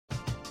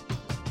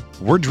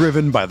We're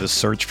driven by the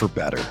search for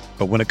better.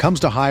 But when it comes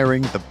to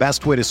hiring, the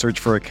best way to search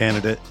for a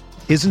candidate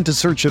isn't to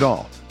search at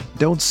all.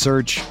 Don't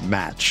search,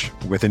 match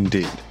with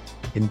Indeed.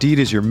 Indeed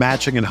is your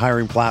matching and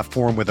hiring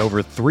platform with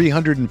over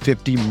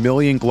 350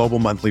 million global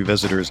monthly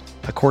visitors,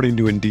 according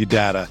to Indeed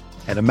data,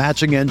 and a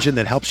matching engine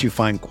that helps you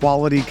find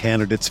quality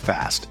candidates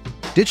fast.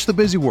 Ditch the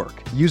busy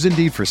work. Use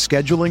Indeed for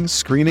scheduling,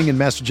 screening, and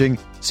messaging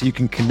so you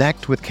can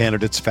connect with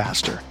candidates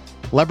faster.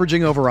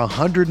 Leveraging over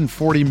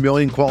 140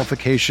 million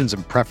qualifications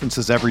and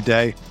preferences every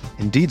day,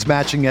 Indeed's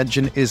matching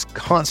engine is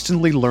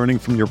constantly learning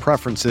from your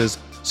preferences,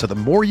 so the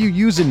more you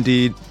use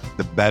Indeed,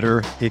 the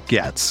better it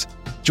gets.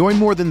 Join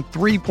more than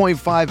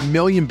 3.5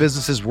 million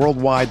businesses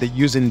worldwide that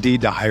use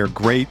Indeed to hire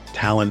great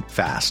talent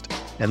fast.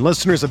 And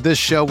listeners of this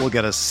show will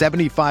get a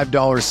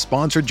 $75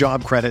 sponsored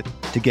job credit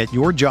to get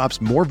your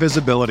jobs more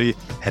visibility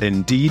at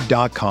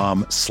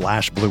Indeed.com/Blue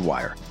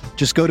Wire.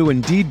 Just go to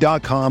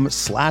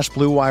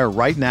Indeed.com/Blue Wire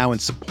right now and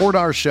support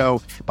our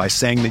show by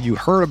saying that you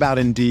heard about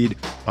Indeed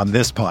on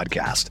this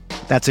podcast.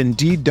 That's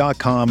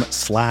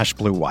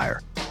Indeed.com/Blue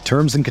Wire.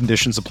 Terms and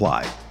conditions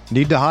apply.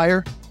 Need to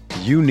hire?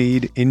 You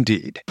need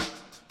Indeed.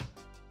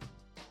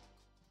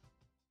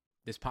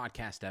 This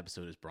podcast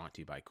episode is brought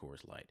to you by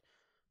Coors Light.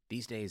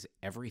 These days,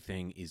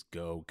 everything is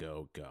go,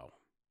 go, go.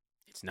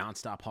 It's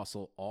nonstop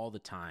hustle all the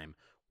time.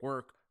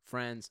 Work,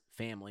 friends,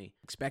 family,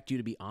 expect you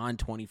to be on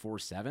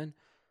 24/7.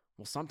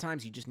 Well,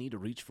 sometimes you just need to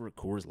reach for a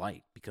Coors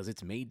Light because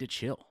it's made to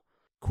chill.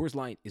 Coors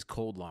Light is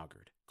cold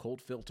lagered,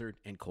 cold filtered,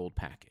 and cold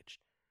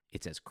packaged.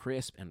 It's as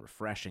crisp and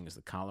refreshing as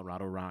the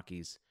Colorado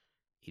Rockies.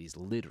 It is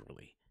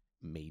literally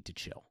made to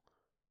chill.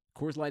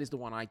 Coors Light is the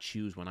one I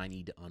choose when I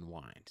need to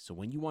unwind. So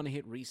when you want to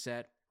hit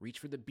reset, reach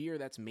for the beer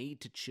that's made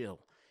to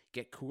chill.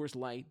 Get Coors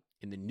Light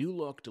in the new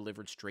look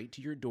delivered straight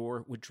to your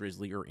door with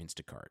Drizzly or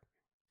Instacart.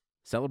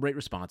 Celebrate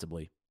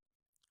responsibly.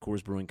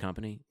 Coors Brewing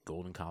Company,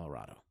 Golden,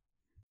 Colorado.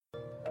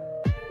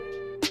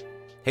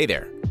 Hey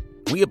there.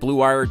 We at Blue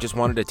Wire just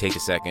wanted to take a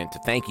second to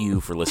thank you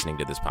for listening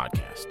to this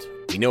podcast.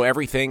 We know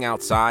everything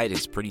outside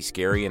is pretty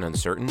scary and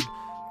uncertain,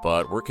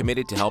 but we're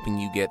committed to helping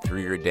you get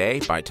through your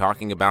day by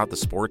talking about the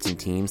sports and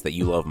teams that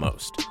you love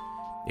most.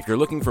 If you're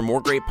looking for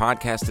more great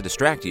podcasts to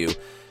distract you,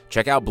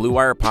 check out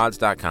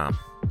BlueWirePods.com.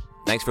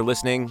 Thanks for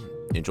listening.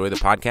 Enjoy the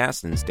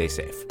podcast and stay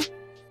safe.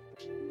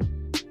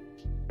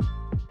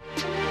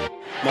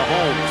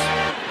 Mahomes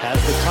has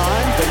the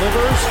time,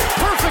 delivers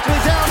perfectly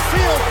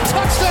downfield.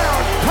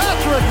 Touchdown,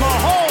 Patrick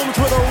Mahomes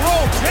with a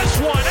rope. This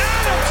one,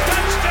 Adams,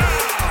 touchdown.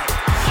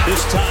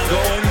 This time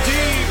going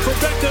deep for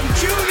Beckham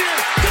Jr.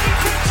 Did he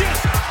catch it?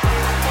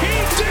 He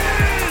did!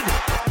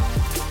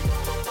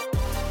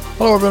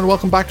 Hello everyone,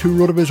 welcome back to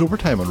RotoViz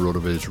Overtime on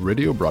RotoViz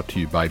Radio, brought to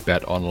you by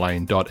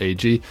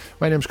betonline.ag.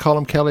 My name's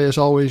Colin Kelly. As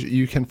always,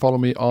 you can follow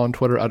me on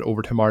Twitter at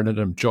Overtime Ireland.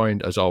 I'm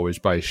joined, as always,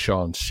 by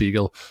Sean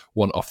Siegel,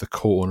 one of the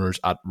co-owners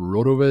at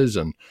RotoViz,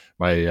 and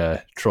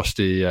my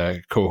trusty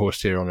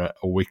co-host here on a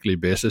weekly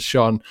basis.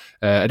 Sean,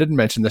 I didn't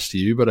mention this to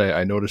you, but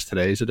I noticed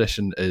today's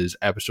edition is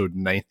episode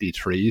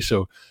 93,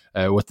 so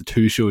with the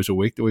 2 shows a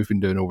week that we've been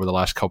doing over the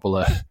last couple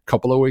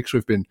of weeks,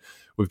 we've been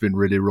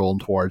really rolling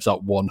towards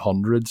that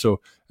 100.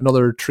 So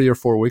another 3 or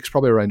 4 weeks,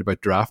 probably around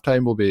about draft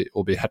time, we'll be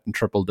hitting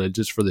triple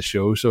digits for the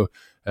show. So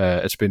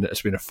it's been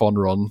a fun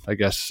run, I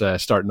guess.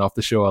 Starting off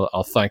the show,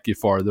 I'll thank you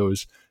for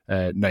those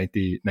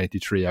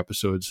 93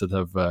 episodes that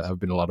have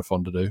been a lot of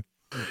fun to do.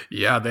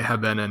 Yeah, they have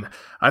been, and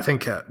I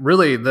think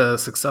really the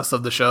success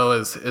of the show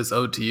is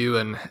owed to you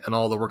and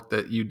all the work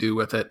that you do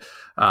with it.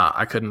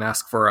 I couldn't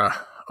ask for a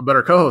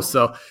better co-host.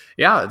 So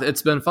yeah,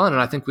 it's been fun.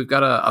 And I think we've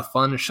got a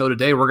fun show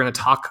today. We're going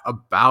to talk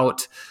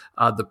about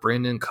the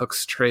Brandin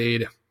Cooks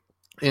trade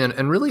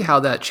and really how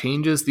that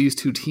changes these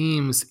two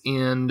teams.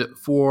 And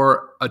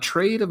for a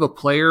trade of a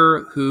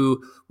player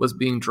who was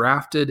being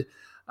drafted,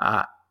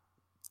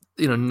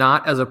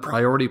 not as a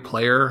priority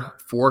player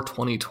for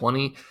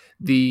 2020,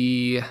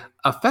 the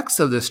effects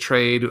of this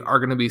trade are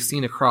going to be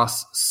seen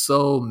across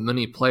so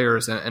many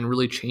players and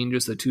really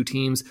changes the two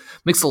teams,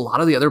 makes a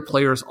lot of the other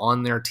players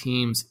on their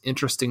teams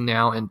interesting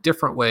now in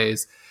different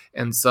ways.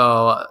 And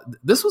so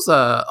this was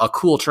a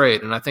cool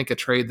trade, and I think a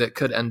trade that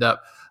could end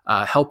up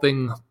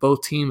helping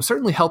both teams,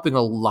 certainly helping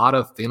a lot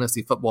of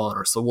fantasy football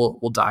owners. So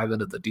we'll dive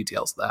into the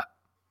details of that.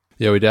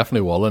 Yeah, we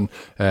definitely will. And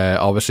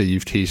obviously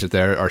you've teased it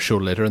there. Our show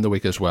later in the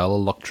week as well,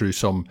 I'll look through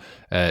some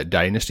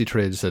dynasty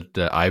trades that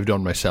I've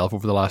done myself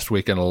over the last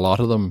week, and a lot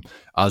of them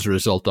as a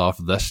result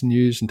of this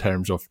news in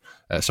terms of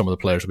some of the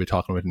players we'll be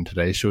talking about in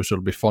today's show. So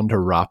it'll be fun to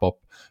wrap up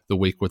the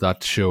week with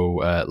that show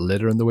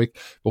later in the week.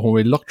 But when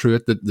we look through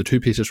it, the two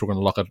pieces we're going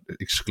to look at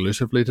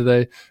exclusively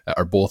today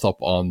are both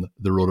up on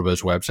the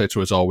RotoViz website.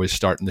 So as always,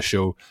 starting the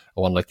show,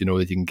 I want to let you know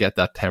that you can get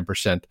that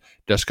 10%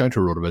 discount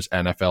to RotoViz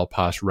NFL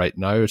Pass right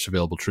now. It's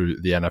available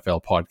through the NFL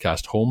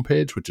Podcast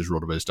homepage, which is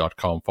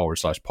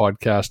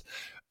rotoviz.com/podcast.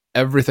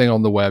 everything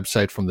on the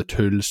website, from the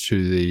tools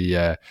to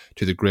the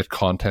great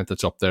content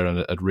that's up there. And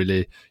it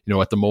really,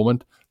 at the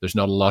moment, there's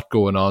not a lot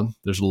going on.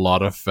 There's a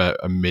lot of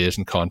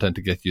amazing content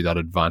to get you that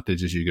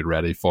advantage as you get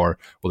ready for,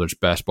 whether it's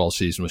best ball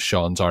season with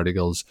Sean's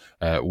articles,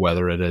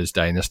 whether it is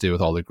Dynasty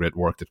with all the great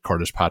work that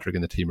Curtis Patrick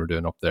and the team are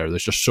doing up there.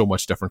 There's just so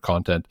much different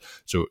content.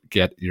 So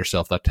get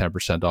yourself that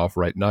 10% off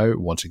right now.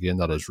 Once again,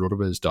 that is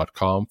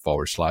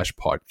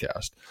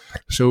rotoviz.com/podcast.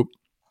 So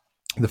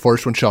the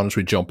first one, Sean, as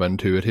we jump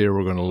into it here,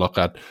 we're going to look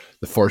at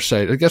the first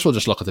side. I guess we'll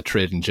just look at the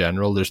trade in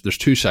general. There's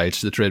two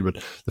sides to the trade,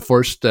 but the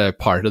first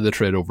part of the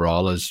trade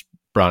overall is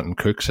Brandon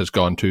Cooks has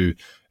gone to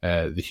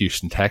the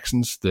Houston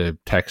Texans. The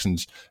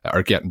Texans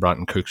are getting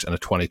Brandon Cooks in a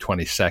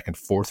 2020 second,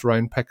 fourth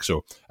round pick,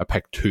 so a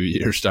pick 2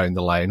 years down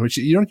the line, which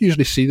you don't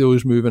usually see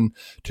those moving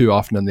too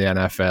often in the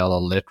NFL, a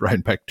late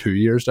round pick 2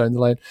 years down the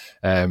line.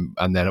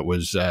 And then it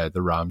was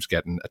the Rams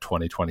getting a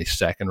 2020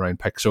 second round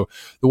pick. So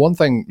the one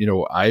thing,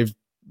 I've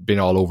been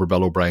all over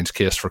Bill O'Brien's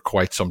case for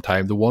quite some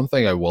time. The one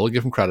thing I will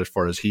give him credit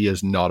for is he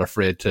is not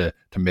afraid to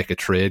make a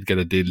trade, get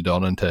a deal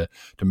done, and to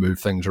move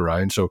things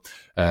around. So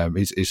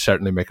he's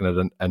certainly making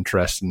it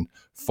interesting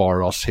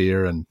for us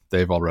here, and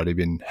they've already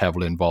been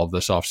heavily involved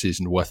this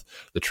offseason with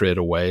the trade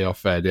away of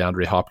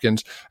DeAndre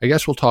Hopkins. I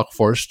guess we'll talk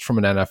first from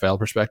an NFL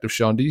perspective.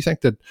 Sean, do you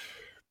think that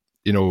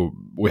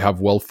we have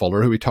Will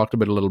Fuller, who we talked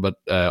about a little bit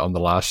on the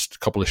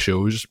last couple of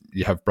shows.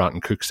 You have Brandon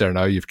Cooks there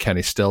now. You have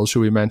Kenny Stills, who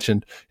we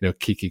mentioned.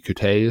 Kiki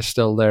Kute is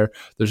still there.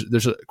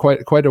 There's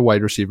quite a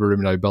wide receiver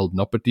room now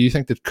building up. But do you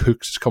think that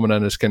Cooks is coming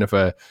in as kind of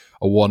a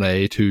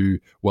 1A to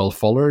Will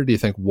Fuller? Do you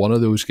think one of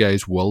those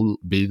guys will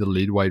be the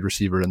lead wide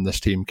receiver in this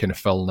team, kind of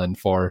filling in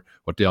for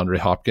what DeAndre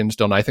Hopkins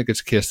done? I think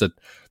it's a case that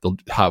they'll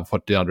have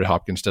what DeAndre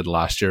Hopkins did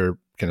last year,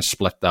 kind of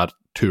split that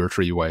 2 or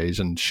 3 ways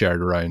and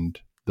shared around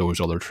those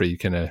other 3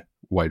 kind of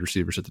wide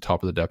receivers at the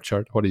top of the depth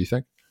chart. What do you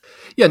think?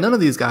 Yeah, none of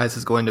these guys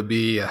is going to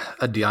be a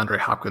DeAndre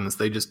Hopkins.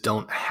 They just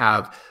don't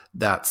have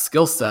that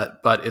skill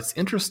set, but it's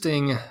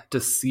interesting to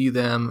see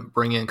them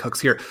bring in Cooks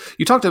here.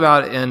 You talked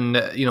about, and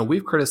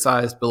we've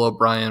criticized Bill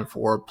O'Brien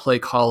for play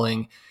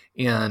calling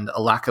and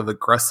a lack of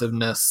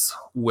aggressiveness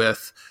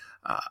with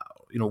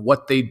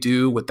what they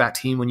do with that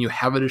team when you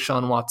have a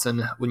Deshaun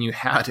Watson, when you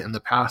had in the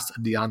past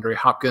a DeAndre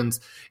Hopkins,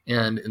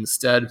 and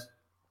instead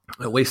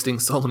wasting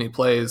so many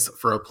plays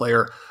for a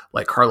player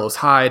like Carlos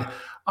Hyde.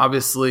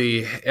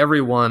 Obviously,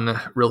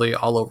 everyone really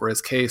all over his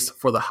case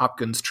for the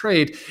Hopkins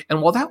trade.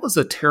 And while that was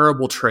a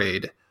terrible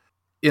trade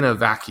in a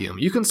vacuum,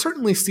 you can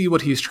certainly see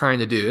what he's trying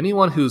to do.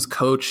 Anyone who's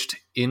coached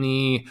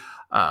any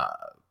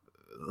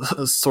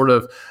sort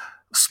of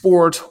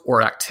sport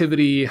or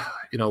activity,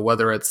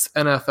 whether it's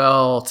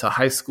NFL to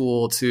high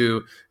school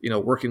to,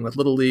 working with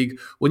Little League,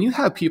 when you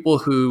have people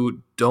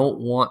who don't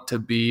want to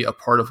be a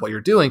part of what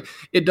you're doing,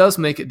 it does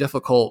make it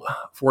difficult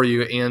for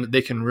you, and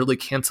they can really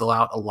cancel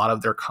out a lot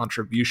of their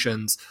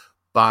contributions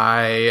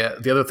by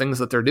the other things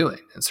that they're doing.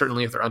 And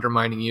certainly if they're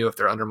undermining you, if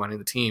they're undermining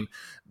the team,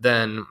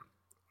 then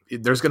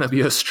there's going to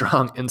be a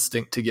strong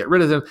instinct to get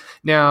rid of them.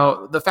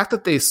 Now, the fact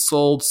that they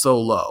sold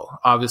so low,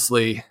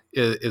 obviously,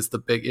 is the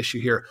big issue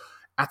here.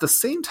 At the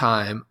same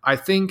time, I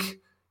think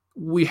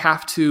we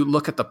have to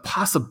look at the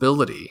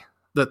possibility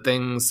that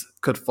things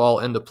could fall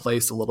into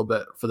place a little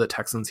bit for the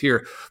Texans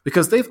here,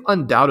 because they've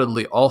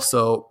undoubtedly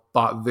also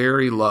bought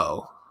very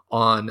low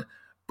on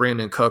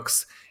Brandon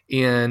Cooks.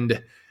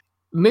 And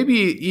maybe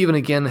even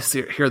again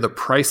here, the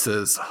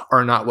prices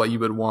are not what you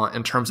would want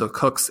in terms of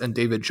Cooks and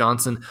David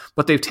Johnson,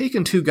 but they've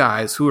taken 2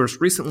 guys who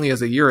as recently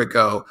as a year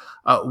ago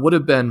would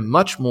have been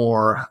much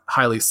more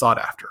highly sought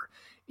after.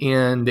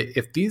 And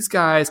if these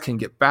guys can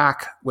get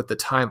back with the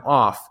time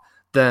off,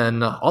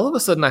 then all of a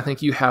sudden I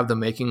think you have the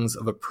makings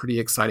of a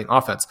pretty exciting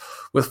offense.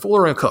 With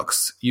Fuller and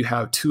Cooks, you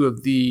have 2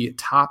 of the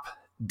top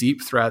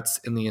deep threats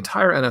in the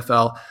entire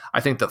NFL.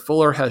 I think that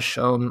Fuller has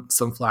shown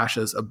some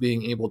flashes of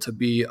being able to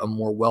be a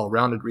more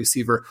well-rounded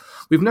receiver.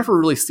 We've never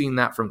really seen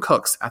that from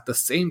Cooks. At the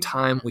same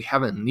time, we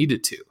haven't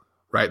needed to,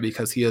 right?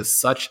 Because he is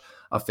such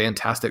a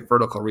fantastic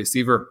vertical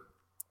receiver.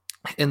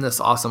 In this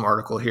awesome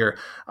article here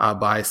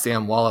by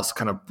Sam Wallace,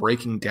 kind of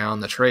breaking down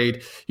the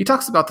trade, he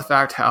talks about the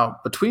fact how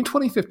between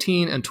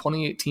 2015 and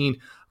 2018,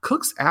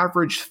 Cooks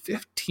averaged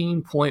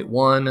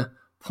 15.1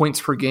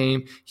 points per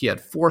game. He had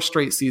 4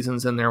 straight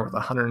seasons in there with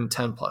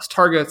 110 plus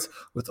targets,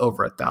 with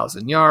over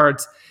 1,000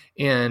 yards.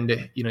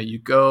 And, you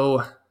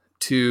go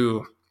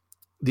to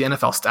the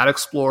NFL Stat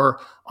Explorer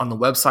on the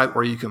website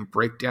where you can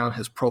break down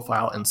his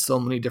profile in so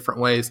many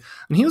different ways.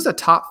 And he was a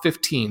top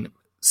 15,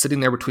 sitting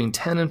there between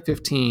 10 and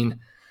 15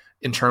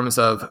 in terms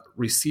of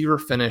receiver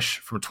finish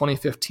from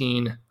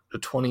 2015 to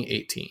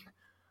 2018,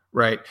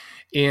 right?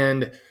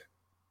 And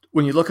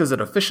when you look at his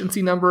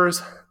efficiency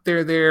numbers,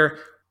 they're there.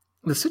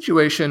 The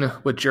situation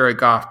with Jared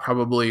Goff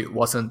probably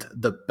wasn't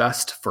the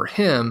best for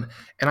him.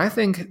 And I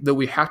think that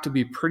we have to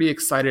be pretty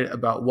excited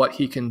about what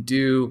he can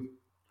do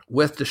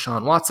with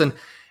Deshaun Watson.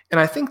 And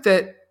I think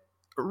that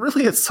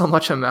really it's so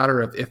much a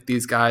matter of if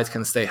these guys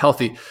can stay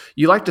healthy.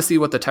 You like to see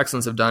what the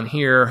Texans have done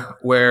here,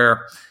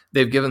 where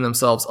they've given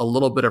themselves a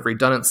little bit of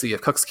redundancy.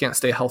 If Cooks can't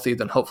stay healthy,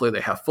 then hopefully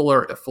they have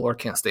Fuller. If Fuller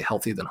can't stay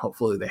healthy, then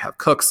hopefully they have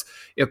Cooks.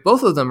 If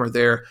both of them are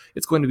there,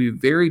 it's going to be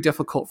very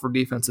difficult for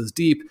defenses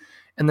deep.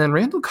 And then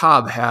Randall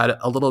Cobb had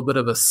a little bit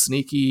of a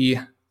sneaky,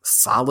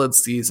 solid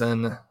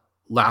season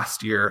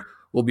last year.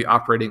 Will be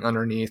operating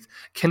underneath.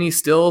 Kenny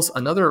Stills,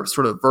 another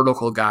sort of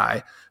vertical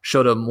guy,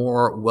 showed a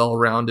more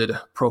well-rounded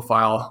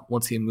profile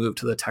once he moved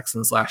to the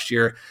Texans last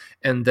year.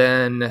 And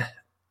then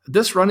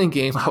this running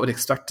game I would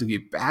expect to be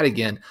bad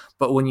again.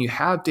 But when you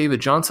have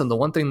David Johnson, the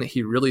one thing that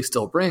he really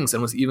still brings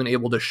and was even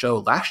able to show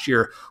last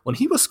year when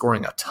he was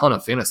scoring a ton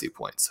of fantasy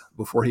points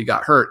before he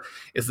got hurt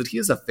is that he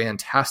is a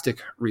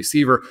fantastic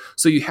receiver.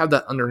 So you have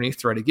that underneath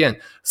threat again.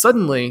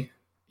 Suddenly,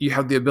 you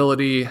have the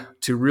ability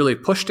to really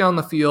push down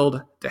the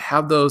field, to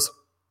have those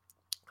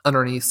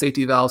underneath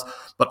safety valves,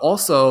 but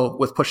also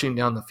with pushing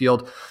down the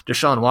field,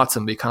 Deshaun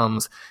Watson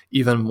becomes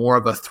even more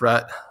of a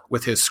threat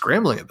with his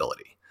scrambling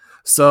ability.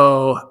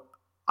 So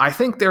I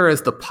think there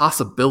is the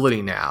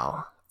possibility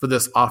now for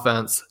this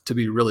offense to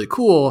be really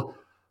cool.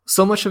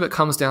 So much of it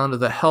comes down to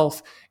the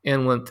health,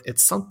 and when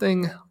it's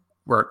something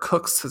where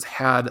Cooks has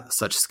had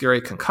such scary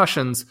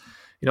concussions,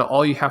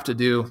 all you have to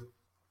do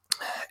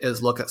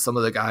is look at some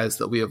of the guys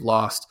that we have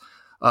lost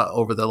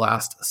over the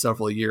last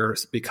several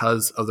years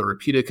because of the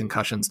repeated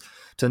concussions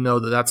to know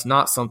that that's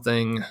not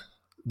something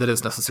that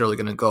is necessarily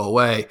going to go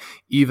away,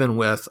 even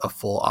with a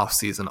full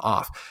offseason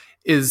off.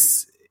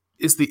 Is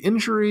the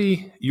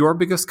injury your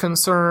biggest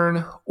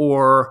concern,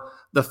 or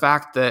the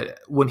fact that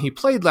when he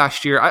played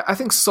last year, I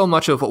think so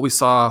much of what we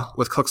saw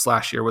with Cooks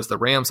last year was the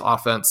Rams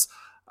offense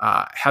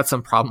had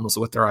some problems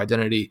with their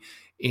identity,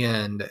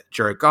 and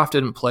Jared Goff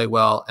didn't play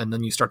well, and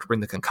then you start to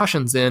bring the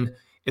concussions in.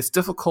 It's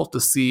difficult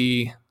to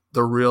see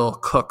the real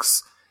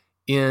Cooks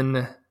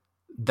in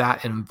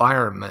that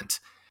environment.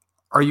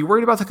 Are you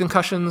worried about the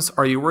concussions?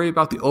 Are you worried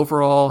about the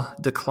overall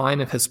decline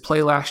of his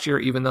play last year,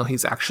 even though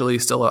he's actually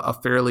still a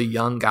fairly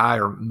young guy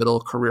or middle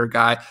career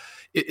guy?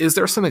 Is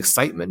there some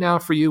excitement now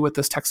for you with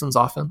this Texans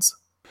offense?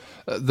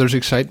 There's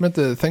excitement.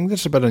 The thing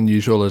that's a bit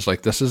unusual is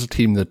this is a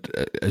team that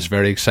is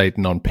very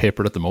exciting on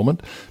paper at the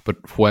moment,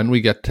 but when we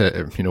get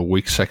to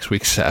week 6,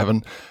 week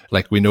 7,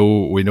 we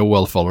know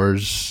Will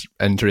Fuller's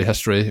injury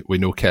history. We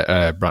know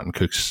Brandon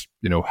Cook's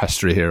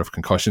history here of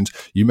concussions.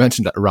 You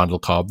mentioned Randall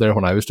Cobb there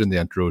when I was doing the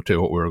intro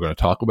to what we were going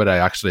to talk about. I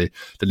actually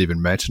didn't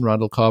even mention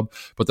Randall Cobb,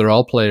 but they're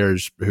all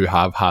players who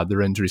have had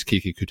their injuries.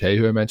 Kiki Kute,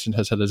 who I mentioned,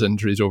 has had his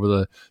injuries over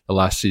the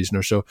last season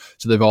or so.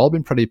 So they've all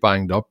been pretty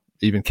banged up.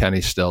 Even Kenny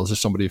Stills is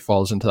somebody who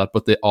falls into that,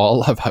 but they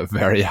all have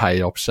very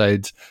high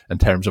upsides in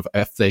terms of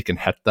if they can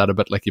hit that a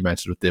bit, like you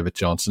mentioned with David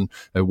Johnson.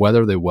 Now,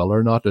 whether they will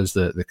or not is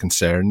the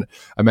concern.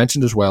 I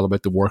mentioned as well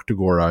about the work to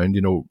go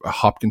around.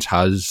 Hopkins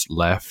has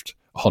left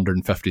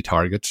 150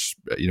 targets,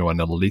 an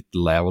elite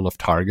level of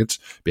targets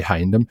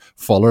behind him.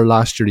 Fuller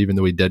last year, even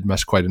though he did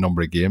miss quite a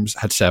number of games,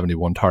 had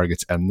 71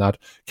 targets in that.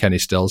 Kenny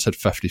Stills had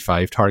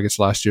 55 targets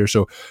last year.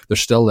 So they're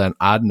still then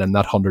adding in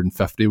that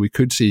 150. We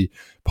could see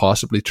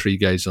possibly 3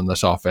 guys on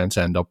this offense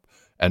end up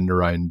in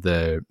around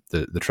the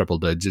triple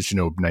digits,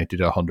 90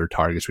 to 100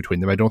 targets between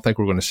them. I don't think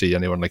we're going to see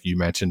anyone, like you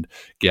mentioned,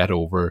 get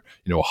over,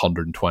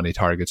 120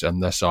 targets in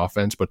this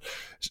offense. But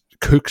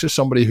Cooks is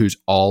somebody who's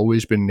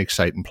always been an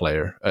exciting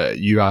player.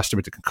 You asked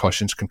about the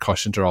concussions.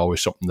 Concussions are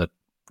always something that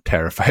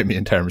terrify me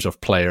in terms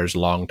of players'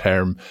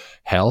 long-term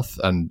health,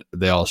 and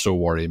they also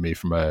worry me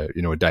from a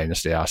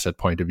dynasty asset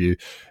point of view.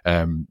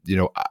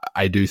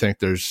 I do think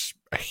there's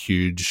a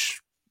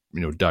huge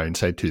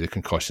downside to the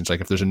concussions.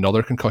 If there's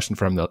another concussion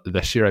for him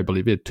this year, I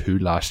believe he had 2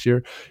 last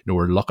year.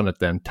 We're looking at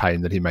then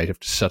time that he might have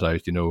to sit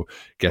out.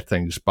 Get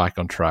things back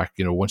on track.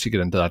 Once you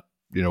get into that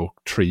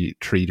 3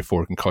 to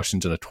 4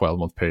 concussions in a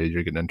 12-month period,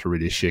 you're getting into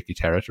really shaky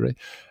territory.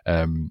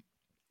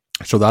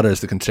 So that is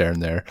the concern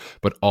there.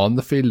 But on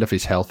the field, if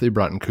he's healthy,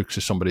 Brandon Cooks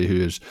is somebody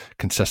who has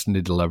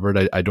consistently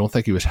delivered. I don't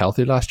think he was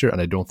healthy last year, and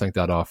I don't think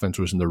that offense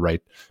was in the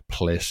right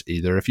place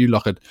either. If you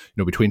look at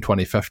between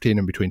 2015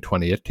 and between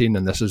 2018,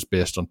 and this is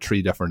based on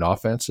 3 different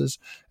offenses,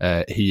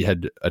 he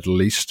had at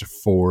least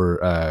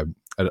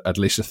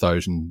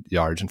 1,000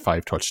 yards and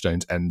 5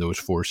 touchdowns in those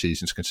 4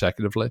 seasons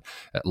consecutively.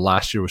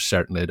 Last year was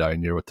certainly a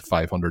down year with the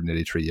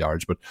 583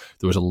 yards, but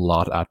there was a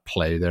lot at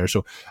play there.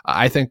 So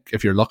I think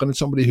if you're looking at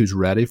somebody who's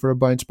ready for a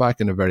bounce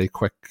back in a very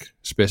quick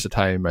space of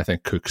time, I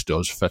think Cooks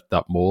does fit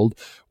that mold.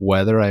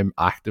 Whether I'm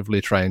actively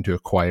trying to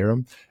acquire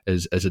him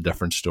is a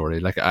different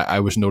story. I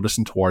was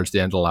noticing towards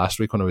the end of last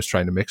week when I was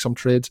trying to make some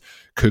trades,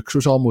 Cooks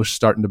was almost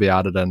starting to be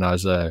added in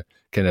as a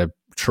kind of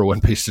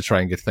throw-in piece to try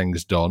and get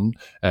things done.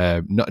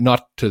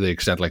 Not to the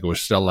extent it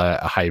was still a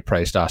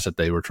high-priced asset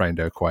they were trying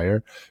to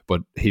acquire,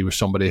 but he was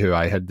somebody who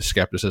I had the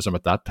skepticism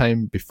at that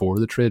time before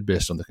the trade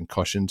based on the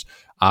concussions.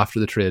 After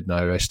the trade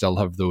now, I still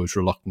have those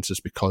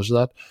reluctances because of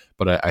that,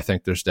 but I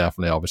think there's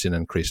definitely obviously an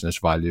increase in his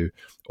value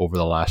over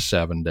the last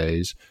 7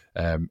 days.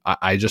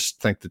 I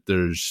just think that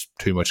there's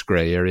too much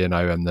grey area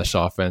now in this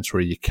offense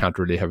where you can't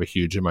really have a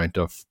huge amount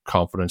of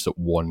confidence that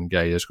one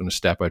guy is going to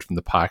step out from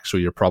the pack. So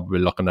you're probably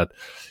looking at,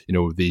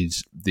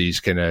 these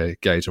kind of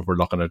guys, if we're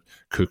looking at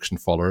Cooks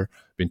and Fuller,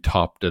 being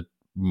topped at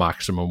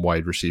maximum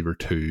wide receiver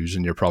 2s,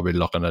 and you're probably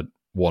looking at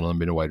one of them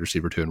being a wide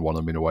receiver 2 and one of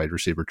them being a wide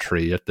receiver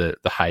 3 at the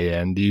high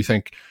end. Do you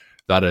think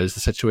that is the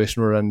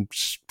situation we're in,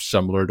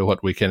 similar to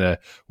what we kind of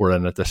were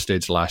in at this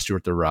stage last year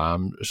with the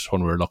Rams,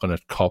 when we were looking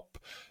at Kupp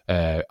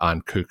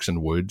and Cooks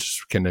and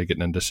Woods, kind of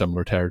getting into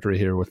similar territory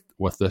here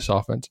with this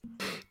offense?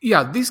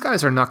 Yeah, these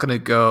guys are not going to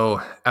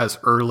go as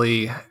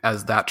early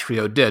as that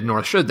trio did,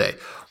 nor should they.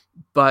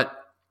 But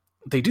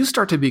they do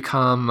start to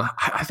become,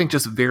 I think,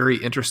 just very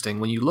interesting.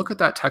 When you look at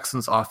that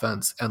Texans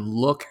offense and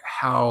look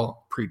how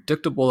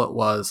predictable it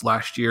was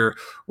last year,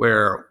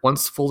 where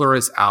once Fuller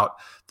is out,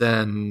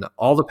 then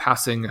all the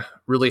passing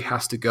really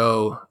has to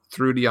go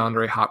through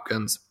DeAndre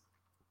Hopkins.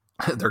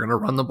 They're going to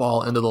run the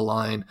ball into the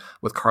line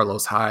with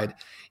Carlos Hyde,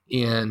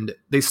 and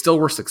they still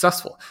were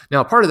successful.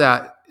 Now, part of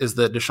that is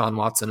that Deshaun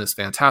Watson is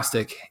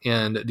fantastic,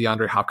 and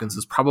DeAndre Hopkins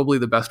is probably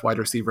the best wide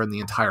receiver in the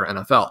entire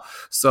NFL.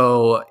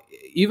 So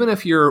even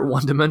if you're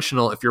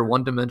one-dimensional,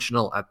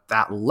 at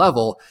that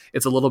level,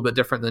 it's a little bit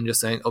different than just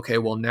saying, okay,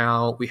 well,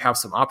 now we have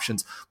some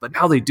options, but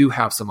now they do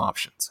have some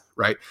options,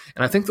 right?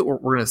 And I think that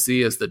what we're going to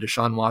see is that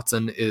Deshaun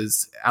Watson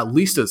is at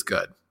least as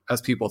good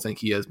as people think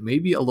he is,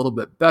 maybe a little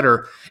bit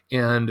better.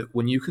 And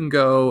when you can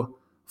go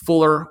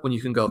Fuller, when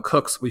you can go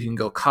Cooks, when you can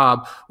go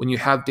Cobb, when you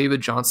have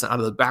David Johnson out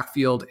of the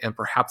backfield, and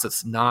perhaps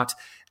it's not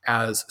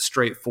as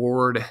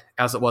straightforward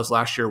as it was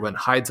last year when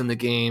Hyde's in the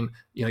game,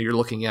 you're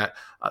looking at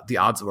the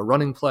odds of a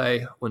running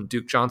play. When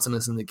Duke Johnson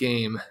is in the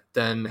game,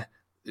 then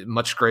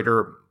much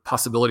greater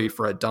possibility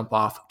for a dump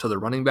off to the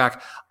running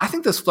back. I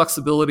think this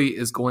flexibility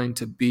is going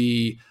to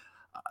be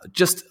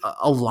just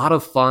a lot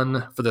of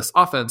fun for this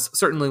offense,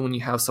 certainly when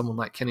you have someone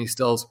like Kenny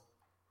Stills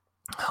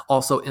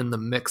also in the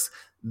mix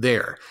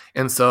there.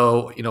 And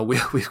so,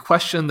 we've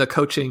questioned the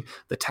coaching,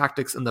 the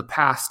tactics in the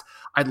past.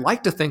 I'd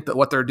like to think that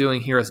what they're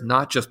doing here is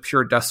not just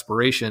pure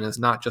desperation, is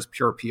not just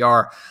pure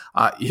PR,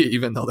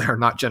 even though they're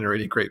not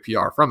generating great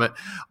PR from it,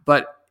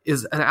 but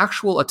is an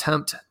actual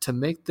attempt to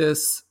make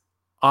this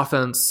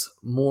offense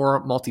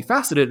more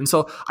multifaceted. And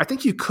so I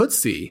think you could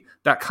see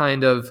that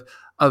kind of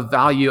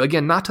value,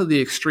 again, not to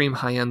the extreme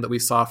high end that we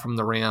saw from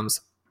the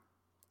Rams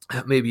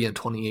maybe in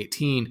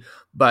 2018,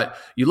 but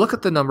you look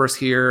at the numbers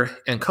here,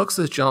 and Cooks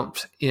has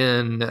jumped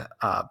in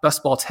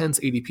Best Ball 10's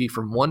ADP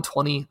from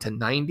 120 to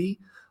 90.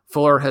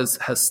 Fuller has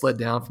slid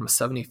down from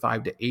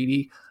 75 to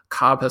 80.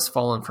 Cobb has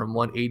fallen from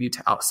 180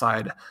 to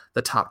outside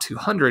the top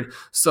 200.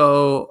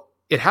 So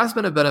it has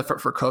been a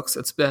benefit for Cooks.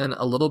 It's been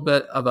a little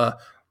bit of a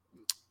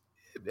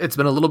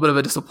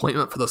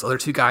disappointment for those other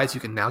two guys. You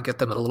can now get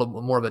them at a little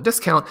bit more of a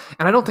discount.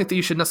 And I don't think that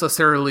you should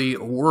necessarily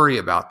worry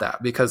about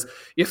that, because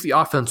if the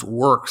offense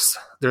works,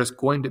 there are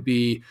going to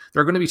be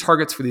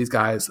targets for these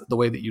guys the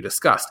way that you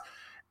discussed.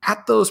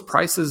 At those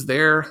prices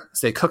there,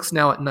 say Cooks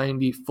now at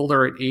 90,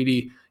 Fuller at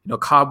 80,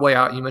 Cobb way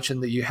out. You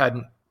mentioned that you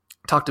hadn't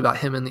talked about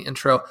him in the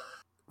intro.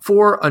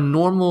 For a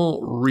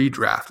normal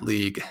redraft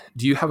league,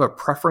 do you have a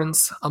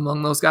preference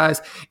among those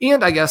guys?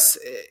 And I guess,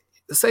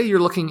 say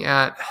you're looking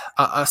at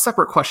a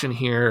separate question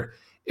here,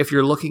 if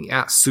you're looking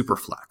at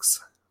Superflex,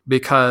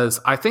 because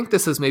I think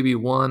this is maybe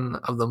one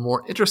of the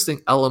more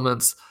interesting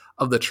elements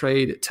of the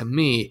trade to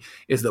me,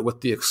 is that with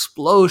the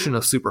explosion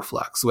of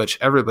Superflex, which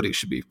everybody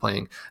should be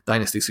playing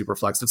Dynasty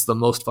Superflex, it's the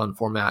most fun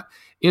format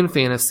in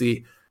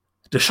fantasy.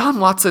 Deshaun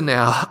Watson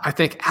now, I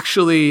think,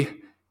 actually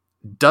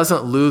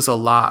doesn't lose a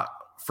lot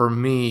for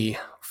me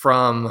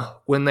from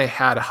when they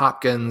had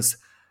Hopkins.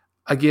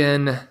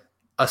 Again,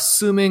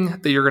 assuming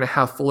that you're going to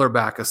have Fuller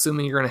back,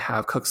 assuming you're going to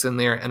have Cooks in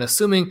there, and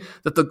assuming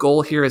that the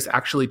goal here is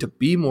actually to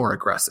be more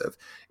aggressive,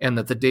 and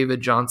that the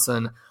David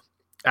Johnson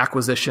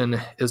acquisition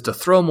is to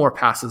throw more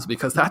passes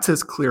because that's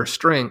his clear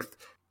strength.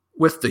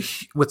 With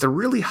the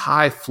really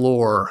high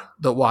floor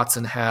that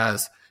Watson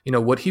has,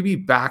 would he be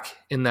back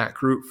in that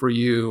group for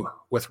you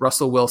with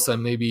Russell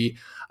Wilson, maybe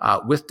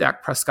with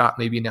Dak Prescott,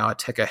 maybe now a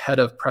tick ahead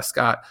of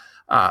Prescott,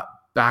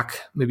 back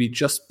maybe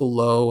just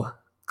below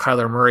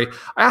Kyler Murray?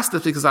 I asked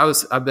this because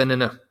I've been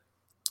in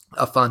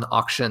a fun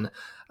auction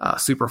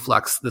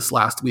Superflex this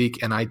last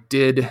week, and I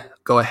did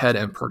go ahead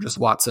and purchase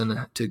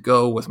Watson to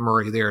go with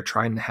Murray there,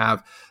 trying to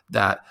have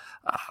that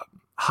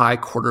high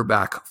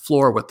quarterback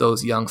floor with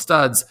those young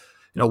studs.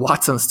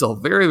 Watson's still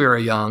very,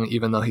 very young,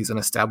 even though he's an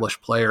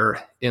established player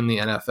in the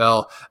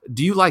NFL.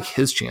 Do you like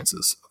his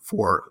chances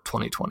for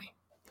 2020?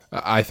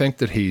 I think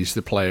that he's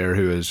the player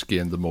who has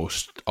gained the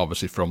most,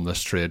 obviously, from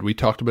this trade. We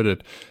talked about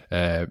it,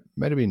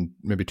 might have been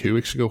maybe 2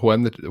 weeks ago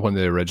when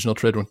the original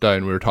trade went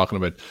down. We were talking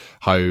about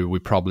how we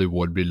probably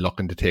would be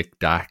looking to take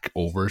Dak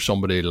over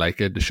somebody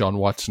like a Deshaun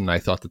Watson. I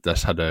thought that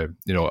this had a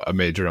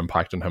major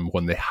impact on him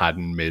when they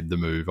hadn't made the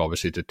move,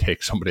 obviously, to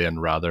take somebody in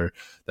rather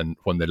than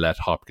when they let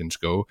Hopkins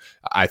go.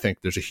 I think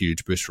there's a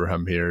huge boost for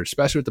him here,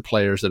 especially with the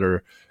players that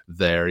are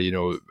there.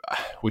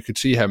 We could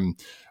see him,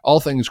 all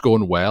things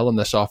going well in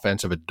this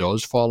offense, if it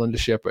does fall into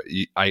shape,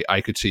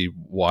 I could see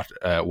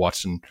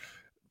Watson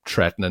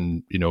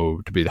threatening,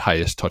 to be the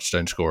highest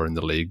touchdown scorer in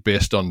the league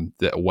based on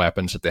the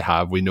weapons that they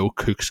have. We know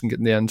Cooks can get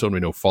in the end zone. We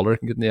know Fuller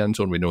can get in the end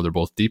zone. We know they're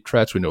both deep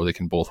threats. We know they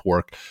can both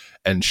work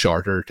in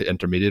shorter to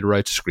intermediate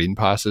routes, screen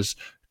passes.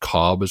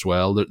 Cobb as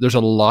well. There's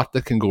a lot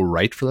that can go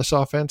right for this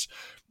offense.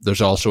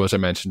 There's also, as I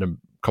mentioned a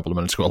couple of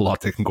minutes ago, a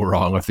lot that can go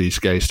wrong if these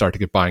guys start to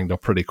get banged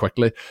up pretty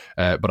quickly.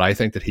 But I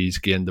think that he's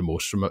gained the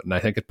most from it, and I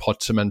think it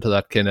puts him into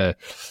that kind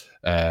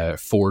of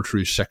 4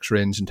 through 6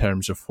 range in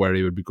terms of where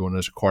he would be going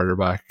as a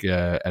quarterback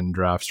in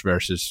drafts,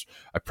 versus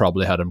I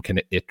probably had him kind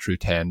of 8 through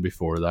 10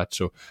 before that.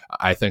 So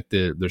I think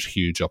there's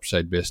huge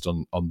upside based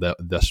on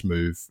this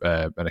move,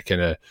 and it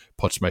kind of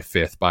puts my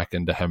faith back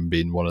into him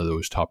being one of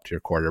those top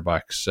tier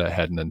quarterbacks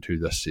heading into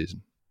this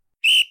season.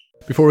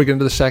 Before we get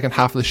into the second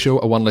half of the show,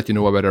 I want to let you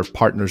know about our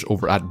partners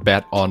over at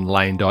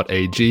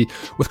betonline.ag.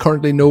 With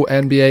currently no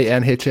NBA,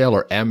 NHL,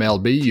 or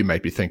MLB, you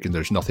might be thinking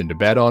there's nothing to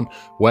bet on.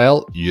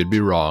 Well, you'd be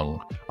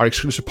wrong. Our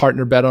exclusive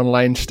partner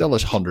BetOnline still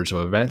has hundreds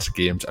of events,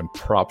 games, and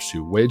props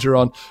to wager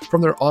on.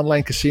 From their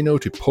online casino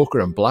to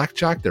poker and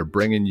blackjack, they're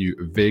bringing you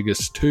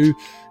Vegas too.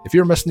 If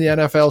you're missing the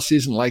NFL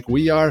season like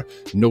we are,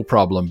 no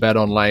problem.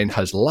 BetOnline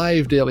has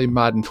live daily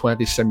Madden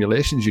 20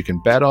 simulations you can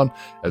bet on.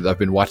 I've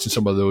been watching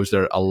some of those.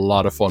 They're a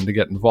lot of fun to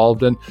get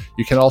involved in.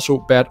 You can also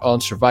bet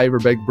on Survivor,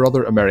 Big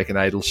Brother, American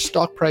Idol,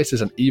 stock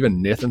prices, and even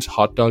Nathan's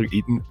hot dog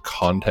eating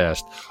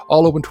contest.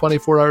 All open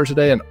 24 hours a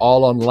day and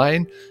all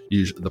online.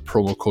 Use the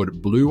promo code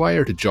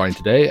BLUEWIRE to join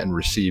today and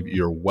receive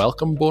your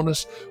welcome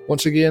bonus.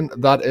 Once again,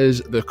 that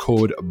is the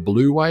code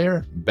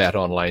BLUEWIRE.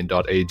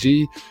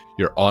 BetOnline.ag,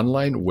 your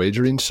online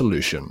wagering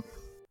solution.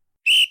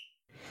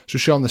 So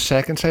Sean, the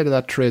second side of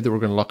that trade that we're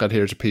going to look at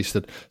here is a piece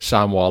that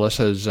Sam Wallace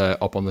has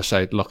up on the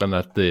site, looking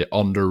at the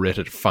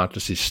underrated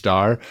fantasy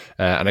star.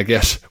 And I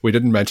guess we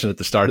didn't mention at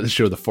the start of the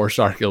show, the first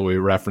article we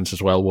referenced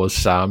as well was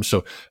Sam.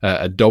 So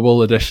a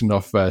double edition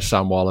of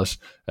Sam Wallace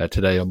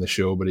today on the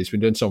show, but he's been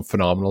doing some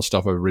phenomenal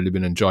stuff. I've really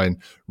been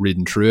enjoying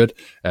reading through it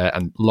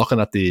and looking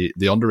at the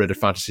underrated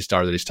fantasy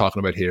star that he's talking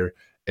about here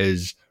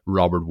is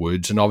Robert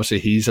Woods. And obviously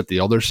he's at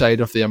the other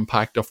side of the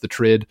impact of the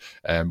trade.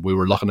 We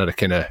were looking at a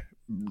kind of,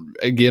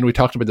 again, we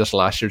talked about this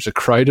last year. It's a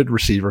crowded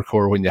receiver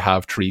core when you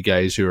have 3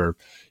 guys who are,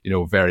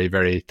 very,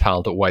 very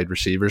talented wide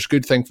receivers.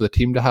 Good thing for the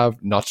team to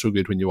have, not so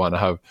good when you want to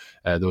have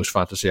those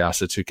fantasy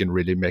assets who can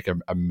really make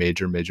a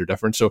major, major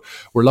difference. So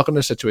we're looking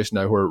at a situation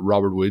now where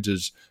Robert Woods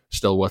is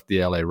still with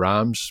the LA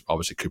Rams.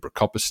 Obviously, Cooper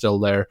Kupp is still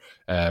there.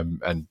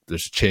 And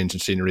there's a change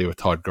in scenery with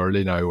Todd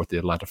Gurley now with the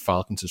Atlanta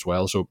Falcons as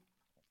well. So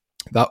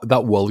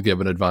that will give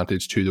an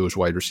advantage to those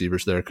wide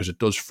receivers there, because it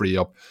does free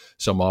up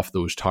some off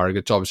those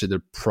targets. Obviously,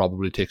 they'll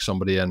probably take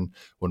somebody in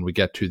when we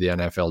get to the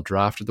NFL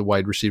draft at the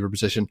wide receiver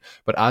position.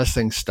 But as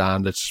things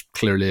stand, it's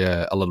clearly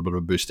a little bit of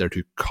a boost there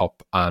to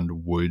Kupp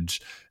and Woods.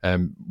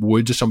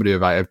 Woods is somebody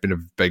who I've been a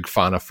big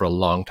fan of for a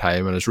long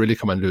time and has really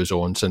come into his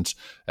own since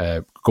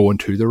going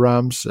to the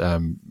Rams.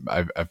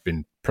 I've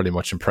been pretty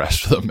much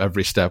impressed with him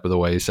every step of the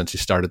way since he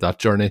started that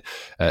journey.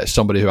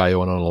 Somebody who I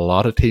own on a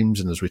lot of teams,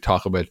 and as we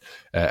talk about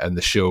in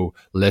the show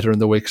later in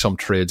the week, some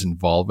trades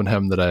involving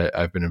him that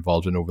I've been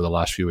involved in over the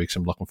last few weeks.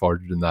 I'm looking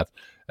forward to doing that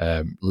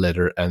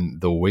later in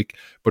the week.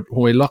 But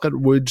when we look at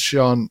Woods,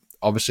 Sean,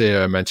 obviously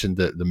I mentioned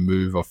the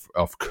move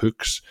of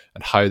Cooks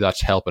and how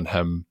that's helping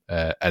him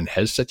in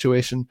his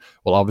situation.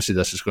 Well, obviously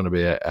this is going to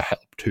be a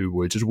help to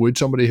Woods. Is Woods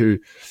somebody who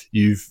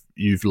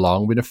you've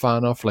long been a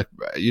fan of? Like,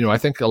 I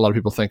think a lot of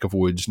people think of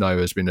Woods now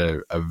as being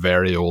a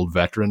very old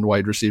veteran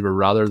wide receiver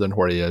rather than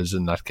where he is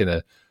in that kind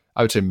of,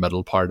 I would say,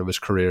 middle part of his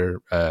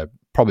career,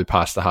 probably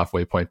past the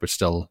halfway point, but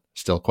still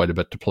quite a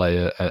bit to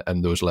play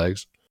in those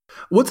legs.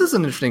 Woods is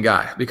an interesting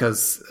guy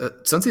because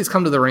since he's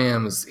come to the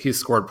Rams, he's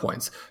scored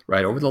points,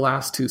 right? Over the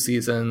last 2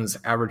 seasons,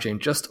 averaging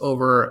just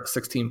over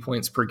 16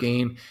 points per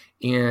game,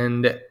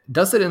 and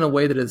does it in a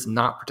way that is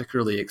not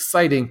particularly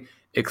exciting,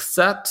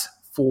 except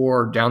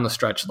for down the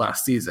stretch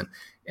last season.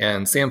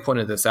 And Sam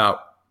pointed this out.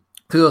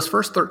 Through those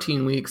first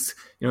 13 weeks,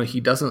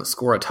 he doesn't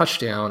score a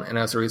touchdown, and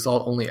as a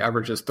result, only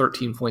averages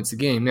 13 points a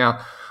game.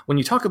 Now, when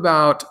you talk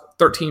about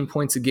 13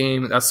 points a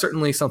game, that's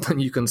certainly something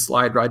you can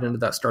slide right into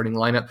that starting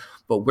lineup.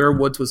 But where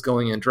Woods was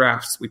going in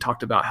drafts, we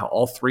talked about how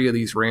all 3 of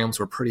these Rams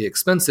were pretty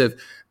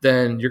expensive.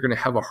 Then you're going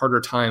to have a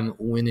harder time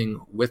winning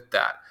with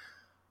that.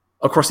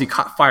 Of course, he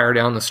caught fire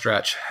down the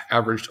stretch,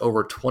 averaged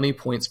over 20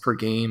 points per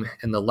game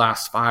in the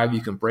last 5.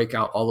 You can break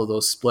out all of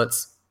those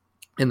splits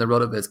in the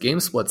RotoViz Game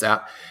Splits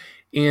app.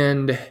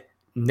 And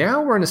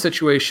now we're in a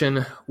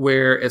situation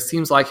where it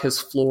seems like his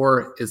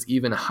floor is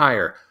even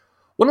higher.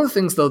 One of the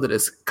things, though, that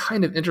is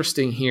kind of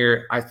interesting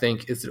here, I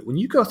think, is that when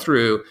you go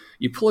through,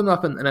 you pull him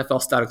up in the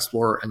NFL Stat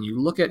Explorer and you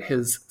look at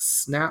his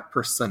snap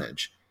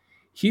percentage,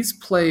 he's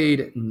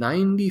played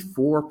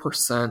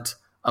 94%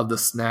 of the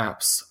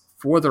snaps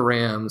for the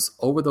Rams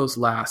over those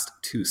last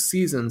 2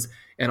 seasons,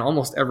 and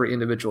almost every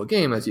individual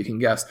game, as you can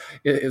guess,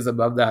 is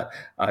above that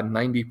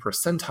 90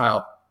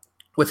 percentile.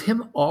 With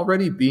him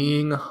already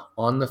being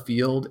on the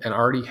field and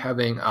already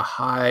having a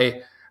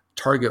high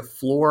target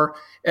floor,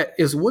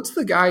 is Woods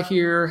the guy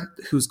here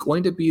who's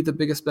going to be the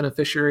biggest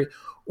beneficiary,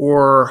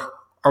 or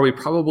are we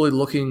probably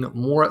looking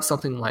more at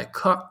something like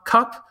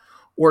Kupp,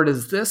 or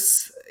does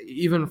this,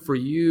 even for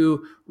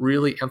you,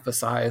 really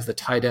emphasize the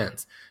tight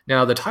ends?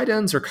 Now, the tight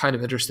ends are kind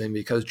of interesting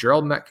because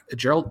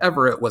Gerald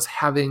Everett was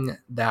having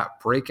that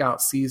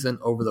breakout season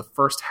over the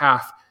first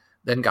half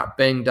then got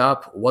banged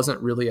up,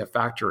 wasn't really a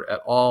factor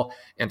at all.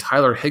 And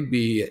Tyler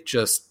Higbee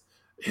just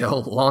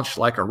launched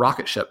like a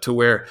rocket ship to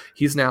where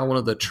he's now one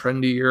of the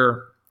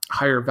trendier,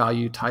 higher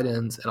value tight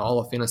ends in all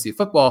of fantasy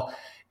football.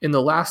 In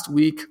the last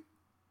week,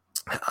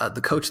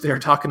 the coach there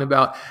talking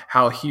about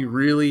how he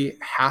really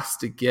has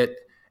to get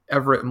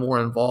Everett more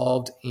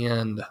involved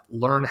and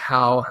learn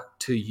how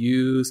to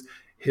use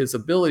his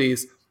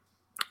abilities.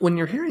 When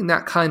you're hearing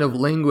that kind of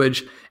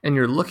language and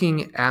you're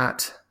looking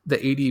at the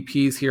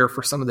ADPs here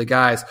for some of the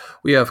guys,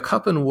 we have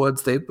Kupp and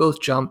Woods. They've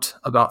both jumped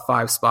about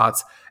 5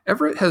 spots.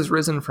 Everett has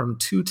risen from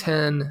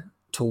 210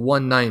 to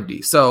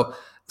 190. So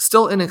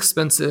still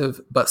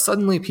inexpensive, but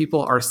suddenly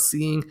people are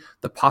seeing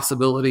the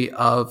possibility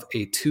of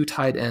a 2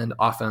 tight end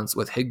offense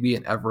with Higbee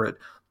and Everett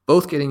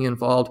both getting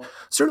involved.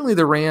 Certainly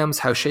the Rams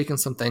have shaken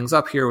some things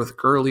up here with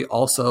Gurley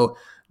also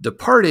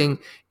departing.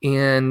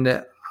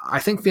 And I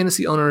think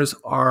fantasy owners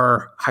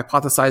are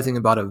hypothesizing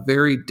about a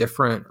very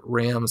different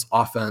Rams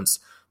offense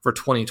for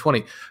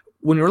 2020.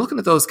 When you're looking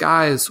at those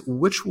guys,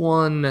 which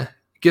one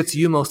gets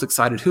you most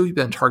excited? Who have you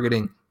been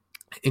targeting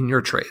in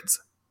your trades?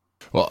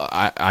 Well,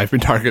 I've been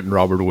targeting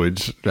Robert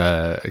Woods,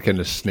 kind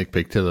of sneak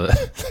peek to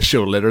the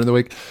show later in the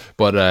week,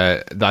 but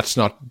that's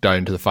not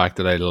down to the fact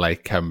that I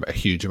like him a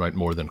huge amount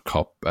more than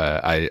Kupp.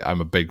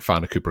 I'm a big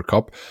fan of Cooper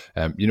Kupp.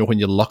 When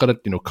you look at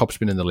it, Kupp's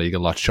been in the league a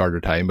lot shorter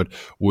time, but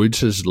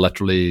Woods has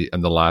literally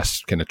in the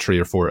last kind of 3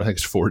 or 4, I think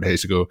it's 4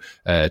 days ago,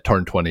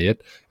 turned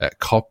 28.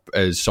 Kupp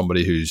is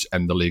somebody who's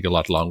in the league a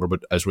lot longer,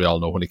 but as we all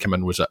know, when he came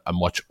in was a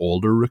much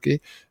older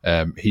rookie.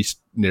 He's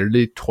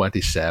nearly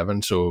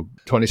 27, so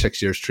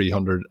 26 years,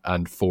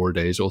 304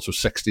 days, also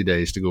 60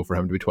 days to go for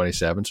him to be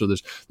 27. So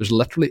there's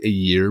literally a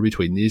year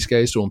between these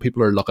guys. So when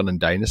people are looking in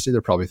Dynasty,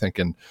 they're probably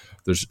thinking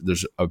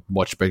there's a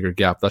much bigger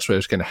gap. That's why I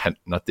was kind of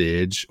hinting at the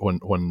age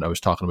when I was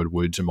talking about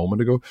Woods a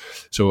moment ago.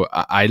 So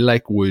I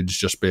like Woods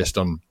just based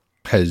on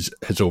his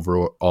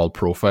overall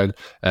profile.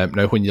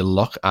 Now, when you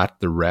look at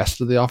the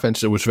rest of the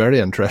offense, it was very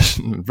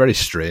interesting, very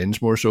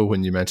strange, more so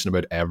when you mentioned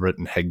about Everett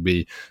and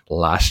Higbee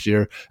last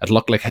year. It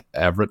looked like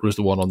Everett was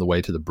the one on the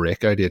way to the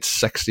breakout. He had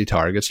 60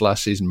 targets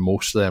last season,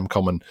 most of them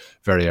coming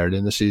very early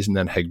in the season.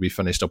 Then Higbee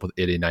finished up with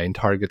 89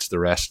 targets the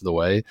rest of the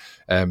way.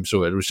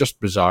 So it was just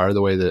bizarre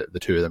the way that the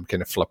two of them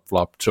kind of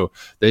flip-flopped. So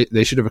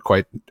they should have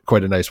quite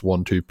a nice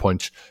 1-2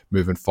 punch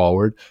moving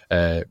forward.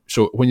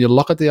 So when you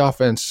look at the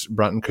offense,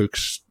 Brandon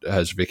Cooks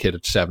has vacated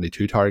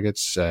 72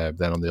 targets.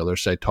 Then on the other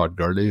side, Todd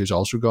Gurley, who's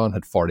also gone,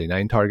 had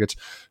 49 targets.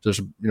 So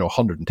there's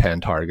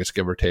 110 targets,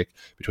 give or take,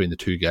 between the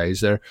two guys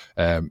there.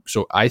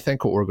 So I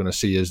think what we're going to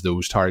see is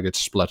those targets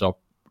split up,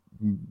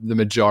 the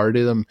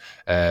majority of them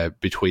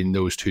between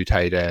those two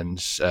tight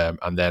ends,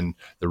 and then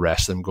the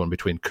rest of them going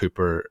between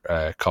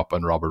Cooper, Kupp,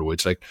 and Robert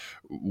Woods. Like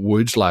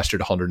Woods last year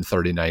had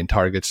 139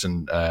 targets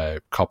and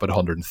Kupp at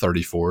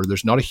 134.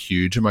 There's not a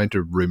huge amount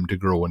of room to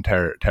grow in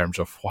terms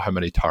of how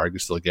many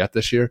targets they'll get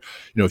this year.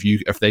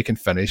 If they can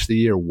finish the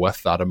year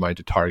with that amount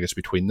of targets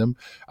between them,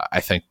 I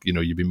think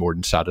you'd be more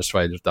than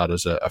satisfied with that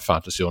as a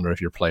fantasy owner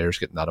if your player's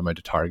getting that amount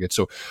of targets.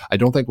 So I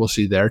don't think we'll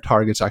see their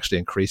targets actually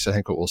increase. I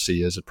think what we'll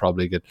see is it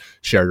probably get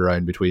shared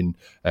around between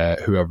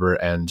whoever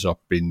ends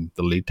up being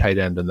the lead tight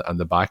end and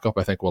the backup.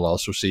 I think we'll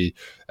also see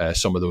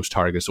some of those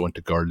targets that went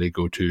to Gurley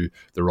go to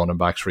the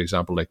running backs, for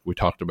example. Like we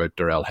talked about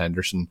Darrell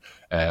Henderson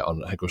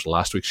on, I think it was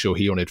last week's show.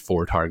 He only had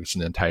 4 targets in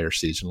the entire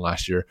season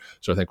last year.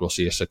 So I think we'll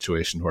see a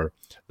situation where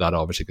that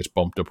obviously gets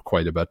bumped up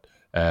quite a bit.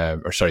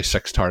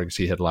 6 targets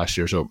he had last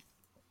year. So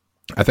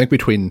I think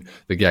between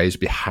the guys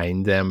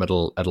behind them,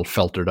 it'll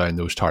filter down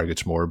those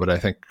targets more. But I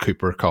think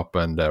Cooper, Kupp,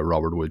 and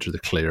Robert Woods are the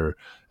clear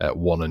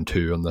 1 and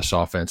 2 on this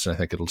offense, and I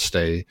think it'll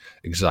stay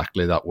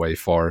exactly that way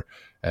for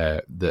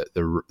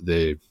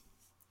the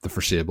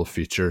foreseeable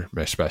future,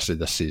 especially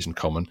this season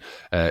coming.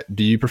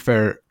 Do you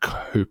prefer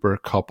Cooper,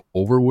 Kupp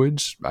over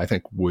Woods? I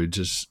think Woods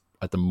is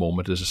at the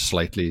moment is a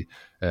slightly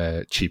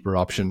cheaper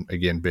option,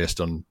 again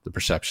based on the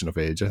perception of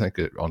age. I think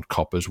on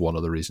Kupp is one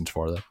of the reasons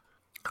for that.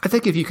 I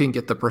think if you can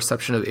get the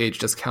perception of age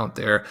discount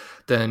there,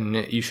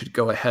 then you should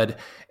go ahead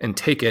and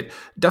take it.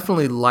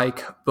 Definitely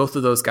like both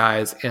of those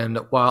guys. And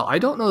while I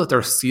don't know that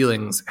their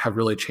ceilings have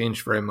really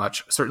changed very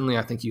much, certainly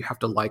I think you have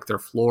to like their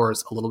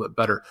floors a little bit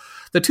better.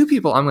 The two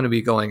people I'm going to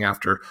be going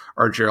after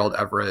are Gerald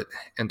Everett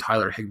and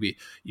Tyler Higbee.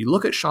 You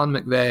look at Sean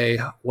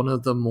McVay, one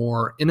of the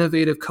more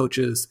innovative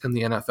coaches in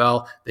the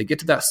NFL. They get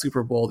to that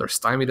Super Bowl, they're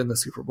stymied in the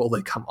Super Bowl,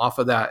 they come off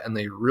of that and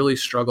they really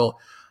struggle.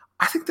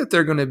 I think that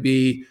they're going to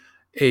be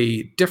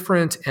a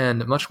different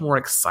and much more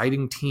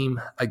exciting team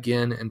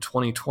again in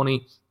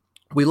 2020.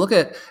 We look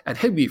at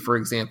Higbee, for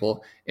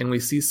example, and we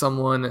see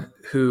someone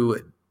who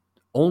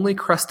only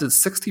crested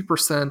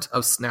 60%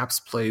 of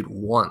snaps played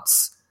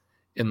once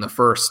in the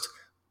first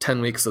 10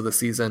 weeks of the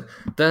season.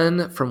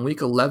 Then from week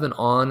 11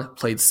 on,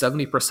 played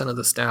 70% of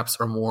the snaps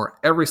or more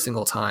every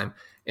single time,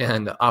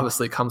 and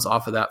obviously comes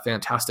off of that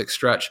fantastic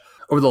stretch.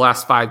 Over the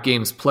last 5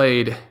 games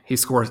played, he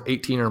scores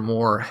 18 or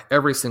more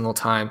every single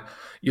time.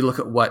 You look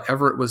at what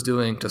Everett was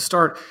doing to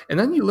start, and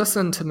then you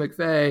listen to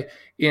McVay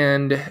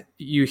and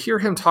you hear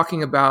him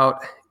talking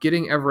about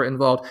getting Everett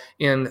involved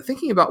and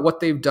thinking about what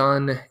they've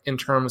done in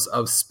terms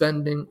of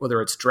spending, whether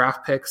it's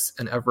draft picks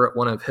and Everett,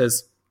 one of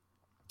his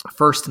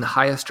first and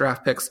highest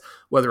draft picks,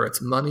 whether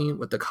it's money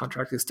with the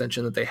contract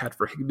extension that they had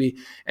for Higbee,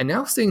 and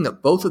now seeing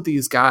that both of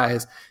these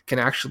guys can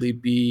actually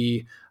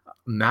be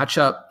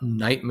matchup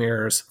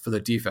nightmares for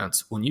the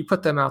defense. When you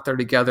put them out there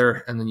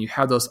together and then you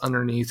have those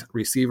underneath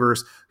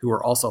receivers who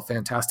are also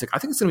fantastic, I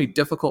think it's going to be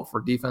difficult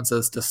for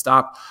defenses to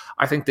stop.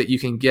 I think that you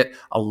can get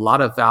a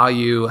lot of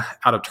value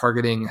out of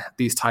targeting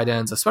these tight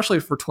ends, especially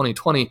for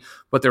 2020,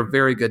 but they're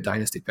very good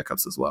dynasty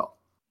pickups as well.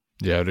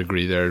 Yeah, I'd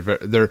agree there.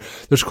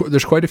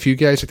 There's quite a few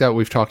guys like that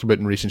we've talked about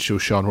in recent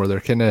shows, Sean, where they're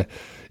kind of,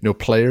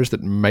 players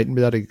that mightn't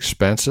be that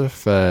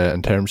expensive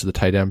in terms of the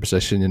tight end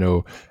position.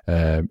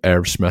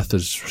 Irv Smith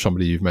is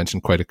somebody you've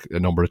mentioned quite a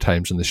number of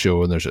times in the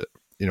show, and there's a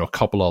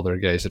couple other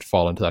guys that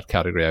fall into that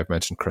category. I've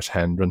mentioned Chris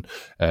Hendren,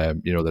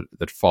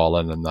 that fall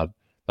in that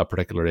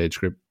particular age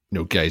group.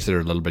 Guys that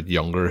are a little bit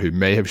younger who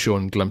may have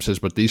shown glimpses,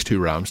 but these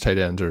two Rams tight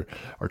ends are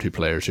two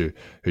players who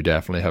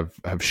definitely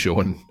have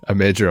shown a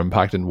major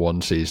impact in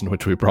one season,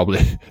 which we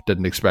probably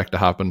didn't expect to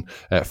happen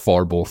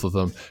for both of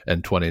them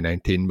in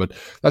 2019. But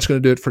that's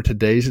going to do it for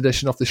today's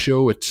edition of the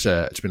show. It's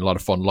been a lot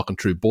of fun looking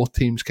through both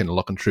teams, kind of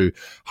looking through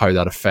how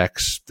that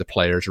affects the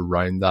players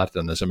around that.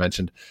 And as I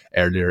mentioned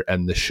earlier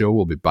in the show,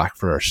 we'll be back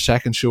for our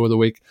second show of the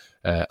week.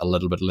 A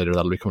little bit later.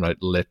 That'll be coming out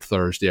late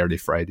Thursday, early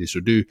Friday. So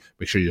do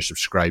make sure you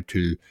subscribe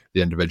to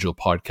the individual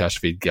podcast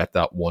feed. Get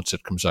that once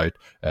it comes out.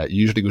 It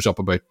usually goes up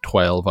about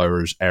 12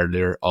 hours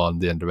earlier on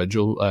the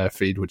individual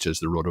feed, which is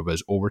the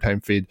RotoViz Overtime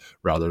feed,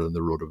 rather than the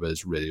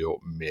RotoViz Radio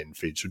main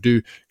feed. So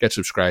do get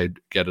subscribed,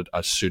 get it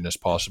as soon as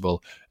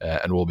possible,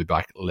 and we'll be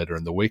back later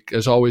in the week.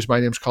 As always, my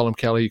name's Colm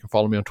Kelly. You can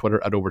follow me on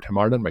Twitter at Overtime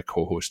Ireland. My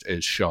co-host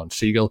is Sean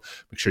Siegel.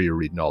 Make sure you're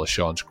reading all of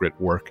Sean's great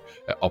work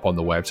up on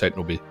the website, and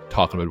we'll be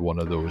talking about one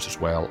of those as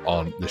well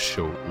on the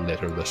show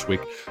later this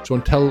week. So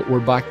until we're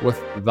back with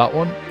that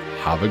one,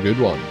 have a good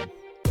one.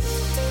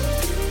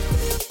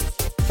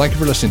 Thank you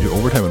for listening to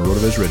Overtime on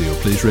RotoViz Radio.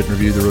 Please rate and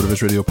review the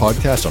RotoViz Radio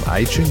podcast on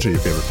iTunes or your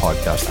favorite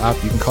podcast app.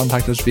 You can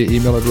contact us via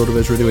email at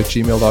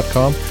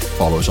rotovizradio@gmail.com.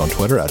 Follow us on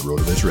Twitter at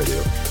RotoViz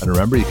Radio. And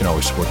remember, you can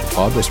always support the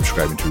pod by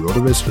subscribing to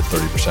RotoViz at a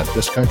 30%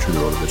 discount through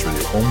the RotoViz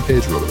Radio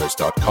homepage,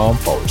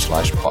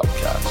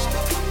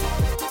 rotoviz.com/podcast.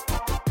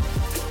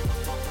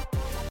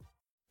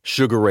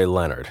 Sugar Ray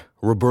Leonard,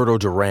 Roberto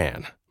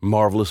Duran,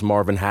 Marvelous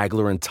Marvin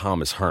Hagler, and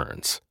Thomas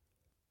Hearns.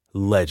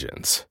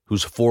 Legends,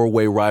 whose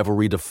four-way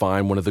rivalry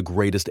defined one of the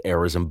greatest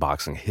eras in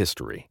boxing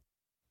history.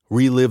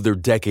 Relive their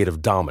decade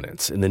of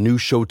dominance in the new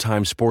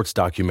Showtime sports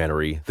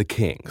documentary, The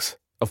Kings,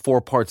 a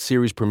 4-part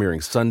series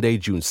premiering Sunday,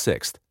 June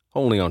 6th,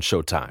 only on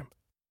Showtime.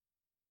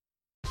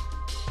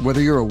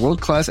 Whether you're a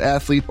world-class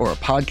athlete or a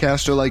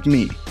podcaster like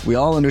me, we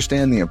all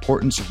understand the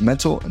importance of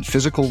mental and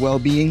physical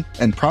well-being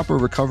and proper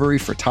recovery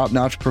for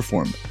top-notch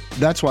performance.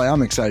 That's why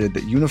I'm excited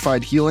that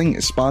Unified Healing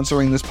is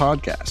sponsoring this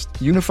podcast.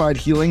 Unified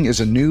Healing is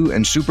a new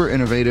and super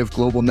innovative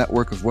global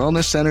network of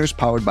wellness centers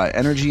powered by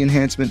Energy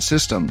Enhancement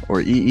System,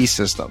 or EE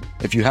System.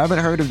 If you haven't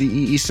heard of the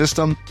EE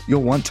System,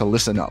 you'll want to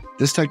listen up.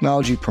 This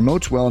technology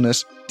promotes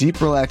wellness, deep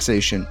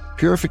relaxation,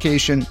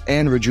 purification,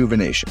 and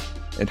rejuvenation.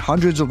 At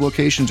hundreds of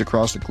locations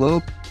across the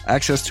globe,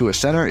 access to a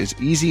center is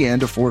easy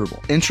and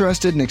affordable.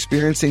 Interested in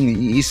experiencing the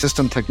EE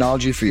System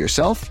technology for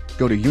yourself?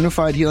 Go to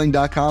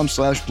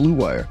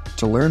unifiedhealing.com/bluewire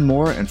to learn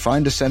more and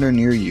find a center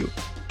near you.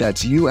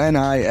 That's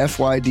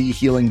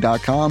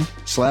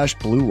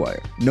unifydhealing.com/bluewire.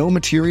 No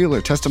material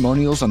or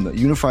testimonials on the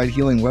Unified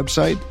Healing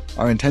website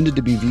are intended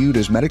to be viewed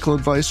as medical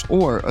advice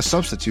or a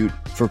substitute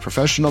for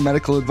professional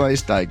medical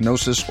advice,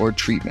 diagnosis, or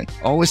treatment.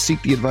 Always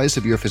seek the advice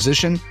of your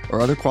physician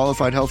or other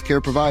qualified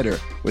healthcare provider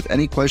with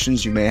any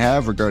questions you may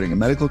have regarding a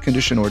medical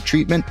condition or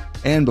treatment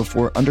and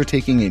before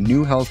undertaking a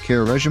new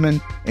healthcare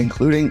regimen,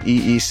 including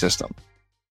EE System.